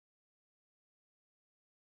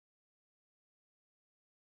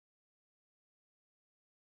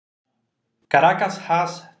Caracas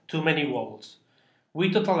has too many walls.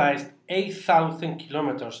 We totalized 8,000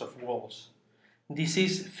 kilometers of walls. This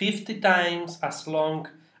is 50 times as long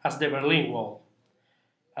as the Berlin Wall.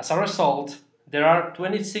 As a result, there are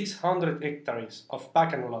 2,600 hectares of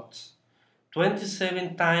vacant lots,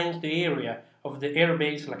 27 times the area of the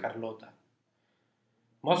airbase La Carlota.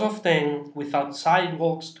 Most of them without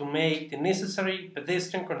sidewalks to make the necessary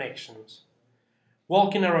pedestrian connections.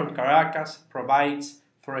 Walking around Caracas provides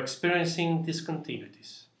for experiencing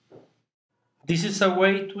discontinuities. This is a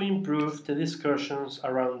way to improve the discussions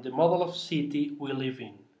around the model of city we live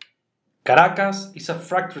in. Caracas is a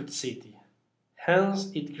fractured city,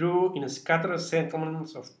 hence it grew in scattered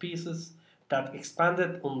settlements of pieces that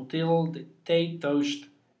expanded until they touched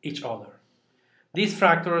each other. These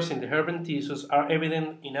fractures in the urban tissues are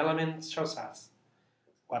evident in elements such as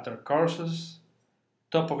watercourses,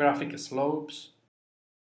 topographic slopes,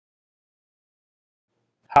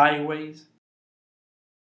 highways,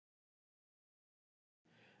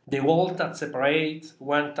 the wall that separates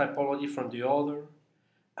one typology from the other,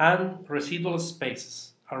 and residual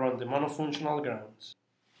spaces around the monofunctional grounds.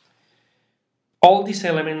 All these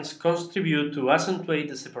elements contribute to accentuate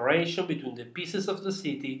the separation between the pieces of the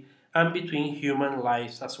city and between human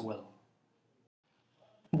lives as well.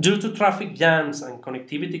 Due to traffic jams and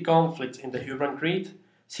connectivity conflicts in the urban grid,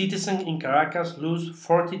 citizens in Caracas lose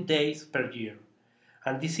 40 days per year,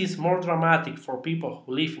 and this is more dramatic for people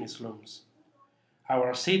who live in slums.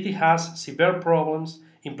 Our city has severe problems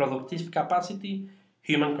in productive capacity,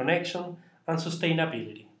 human connection, and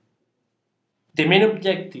sustainability. The main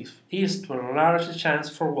objective is to enlarge the chance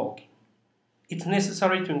for walking. It's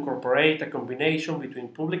necessary to incorporate a combination between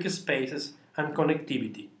public spaces and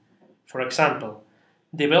connectivity. For example,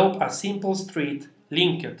 develop a simple street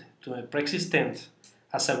linked to a pre-existent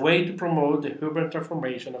as a way to promote the urban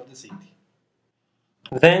transformation of the city.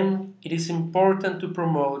 Then, it is important to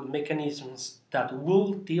promote mechanisms that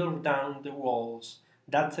will tear down the walls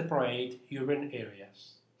that separate urban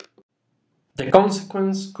areas. The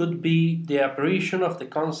consequence could be the apparition of the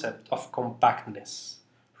concept of compactness,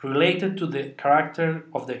 related to the character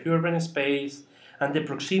of the urban space and the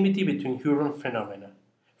proximity between urban phenomena.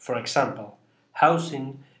 For example,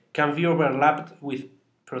 housing can be overlapped with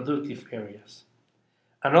productive areas.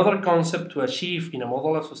 Another concept to achieve in a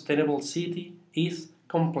model of sustainable city is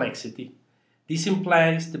complexity. This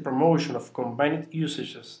implies the promotion of combined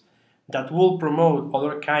usages that will promote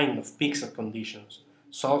other kinds of mixed conditions,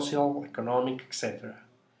 social, economic, etc.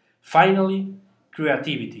 Finally,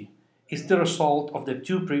 creativity is the result of the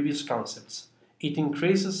two previous concepts. It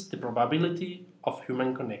increases the probability of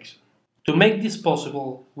human connection. To make this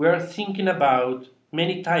possible, we are thinking about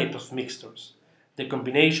many types of mixtures, the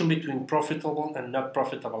combination between profitable and not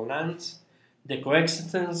profitable lands, the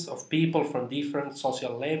coexistence of people from different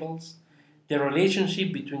social levels, the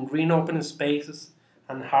relationship between green open spaces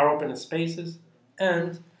and hard open spaces,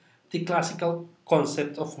 and the classical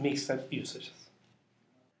concept of mixed usages.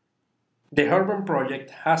 The urban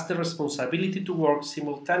project has the responsibility to work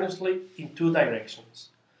simultaneously in two directions.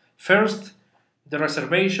 First, the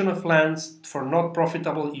reservation of lands for not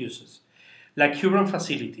profitable uses, like urban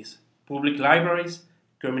facilities, public libraries,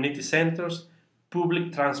 community centers,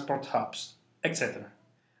 public transport hubs, etc.,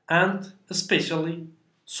 and especially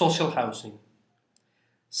social housing.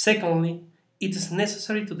 Secondly, it is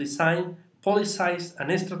necessary to design policies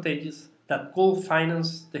and strategies that will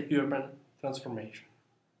finance the urban transformation.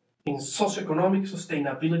 In socioeconomic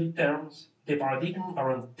sustainability terms, the paradigm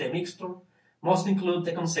around the mixture must include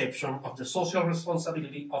the conception of the social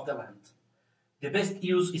responsibility of the land. The best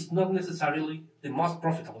use is not necessarily the most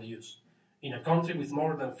profitable use. In a country with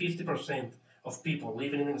more than 50% of people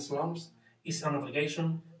living in slums, it's an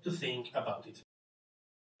obligation to think about it.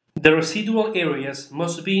 The residual areas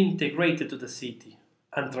must be integrated to the city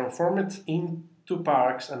and transformed into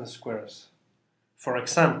parks and squares. For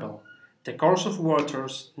example, the course of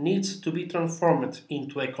waters needs to be transformed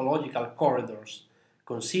into ecological corridors,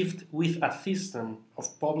 conceived with a system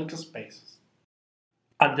of public spaces.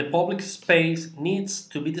 And the public space needs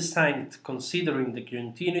to be designed considering the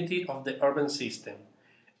continuity of the urban system,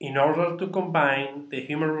 in order to combine the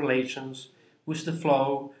human relations with the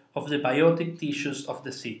flow of the biotic tissues of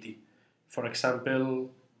the city, for example,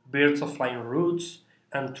 birds of flying routes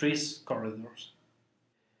and trees corridors.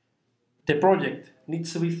 The project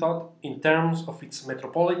needs to be thought in terms of its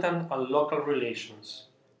metropolitan and local relations.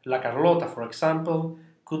 La Carlota, for example,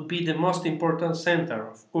 could be the most important center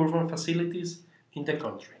of urban facilities in the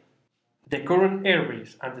country. The current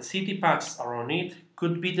airbase and the city paths around it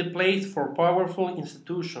could be the place for powerful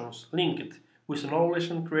institutions linked with knowledge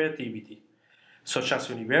and creativity, such as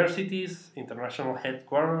universities, international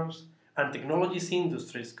headquarters, and technologies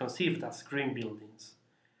industries conceived as green buildings.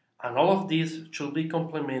 And all of this should be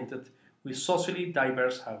complemented with socially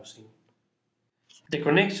diverse housing. The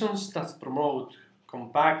connections that promote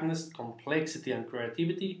compactness, complexity, and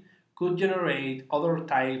creativity could generate other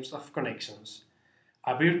types of connections,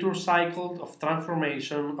 a virtuous cycle of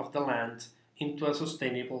transformation of the land into a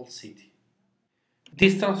sustainable city.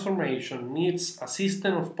 This transformation needs a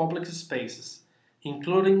system of public spaces,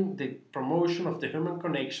 including the promotion of the human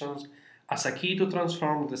connections as a key to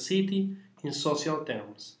transform the city in social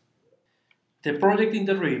terms. The project in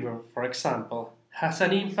the river, for example, has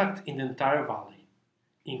an impact in the entire valley,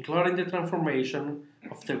 including the transformation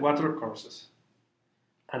of the watercourses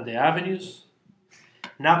and the avenues,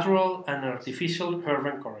 natural and artificial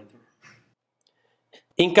urban corridor.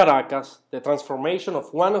 In Caracas, the transformation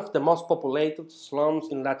of one of the most populated slums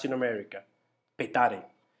in Latin America, Petare,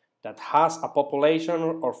 that has a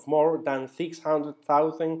population of more than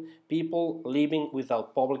 600,000 people living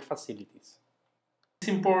without public facilities. It's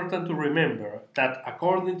important to remember that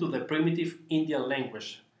according to the primitive Indian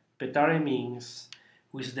language, Petare means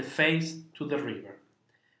with the face to the river,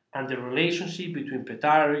 and the relationship between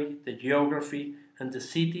Petare, the geography, and the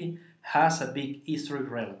city has a big historic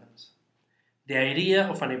relevance. The idea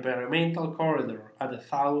of an environmental corridor at the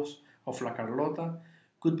south of La Carlota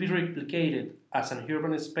could be replicated as an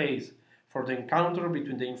urban space for the encounter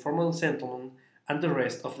between the informal settlement and the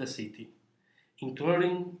rest of the city,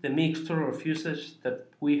 including the mixture of usage that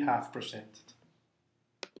we have presented.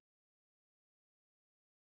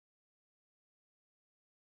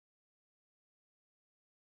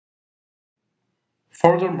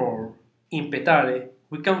 Furthermore, in Petare,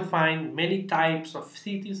 we can find many types of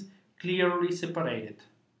cities clearly separated.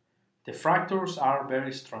 The fractures are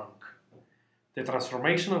very strong. The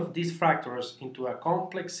transformation of these fractures into a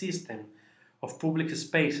complex system of public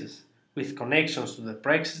spaces with connections to the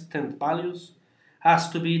pre-existent values has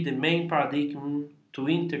to be the main paradigm to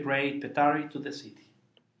integrate Petare to the city.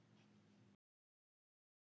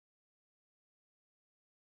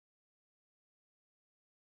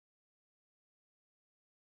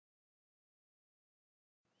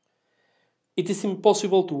 It is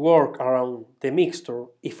impossible to work around the mixture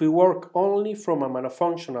if we work only from a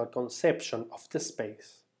monofunctional conception of the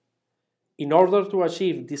space. In order to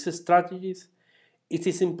achieve these strategies, it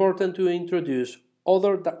is important to introduce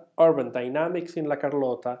other urban dynamics in La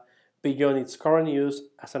Carlota beyond its current use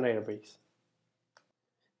as an airbase.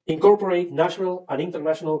 Incorporate national and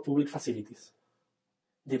international public facilities.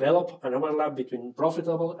 Develop an overlap between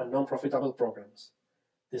profitable and non-profitable programs.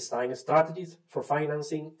 Design strategies for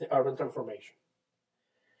financing the urban transformation.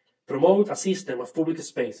 Promote a system of public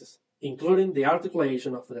spaces, including the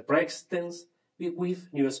articulation of the pre-existence with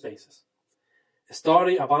new spaces.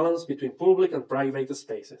 Study a balance between public and private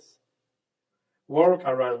spaces. Work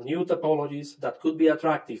around new topologies that could be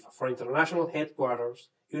attractive for international headquarters,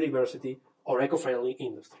 university, or eco-friendly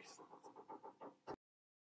industries.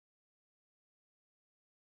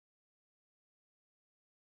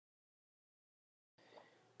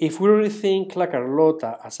 If we rethink La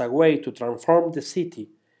Carlota as a way to transform the city,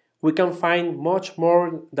 we can find much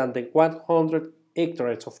more than the 100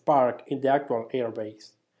 hectares of park in the actual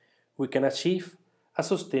airbase. We can achieve a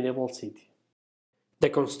sustainable city. The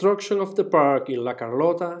construction of the park in La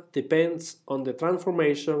Carlota depends on the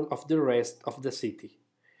transformation of the rest of the city.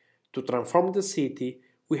 To transform the city,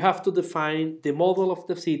 we have to define the model of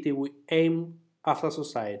the city we aim as a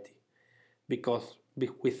society, because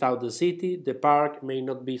without the city, the park may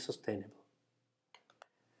not be sustainable.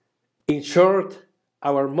 In short,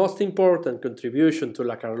 our most important contribution to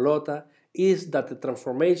La Carlota is that the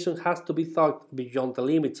transformation has to be thought beyond the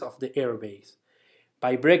limits of the airbase,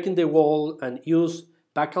 by breaking the wall and use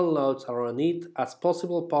vacant lots around it as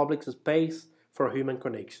possible public space for human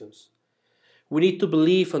connections. We need to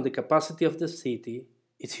believe on the capacity of the city,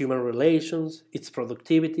 its human relations, its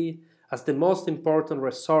productivity, as the most important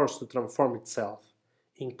resource to transform itself,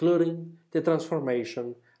 including the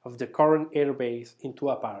transformation of the current airbase into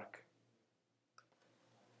a park.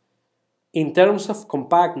 In terms of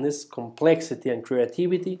compactness, complexity, and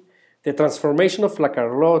creativity, the transformation of La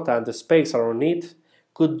Carlota and the space around it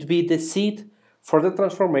could be the seed for the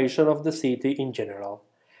transformation of the city in general,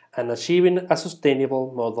 and achieving a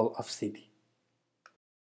sustainable model of city.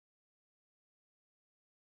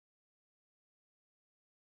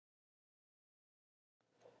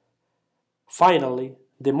 Finally,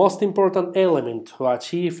 the most important element to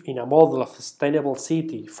achieve in a model of sustainable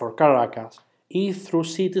city for Caracas is through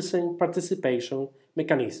citizen participation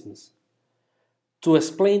mechanisms. To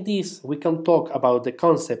explain this, we can talk about the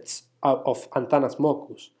concepts of Antanas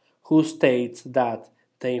Mockus, who states that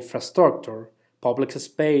the infrastructure, public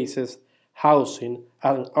spaces, housing,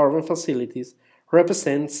 and urban facilities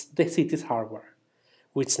represents the city's hardware,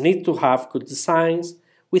 which need to have good designs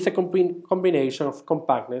with a combination of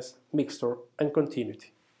compactness, mixture, and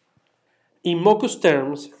continuity. In Mocus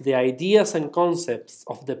terms, the ideas and concepts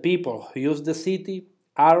of the people who use the city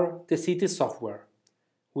are the city software.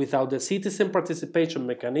 Without the citizen participation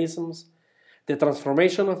mechanisms, the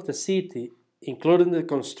transformation of the city, including the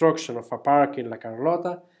construction of a park in La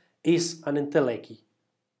Carlota, is an entelechi.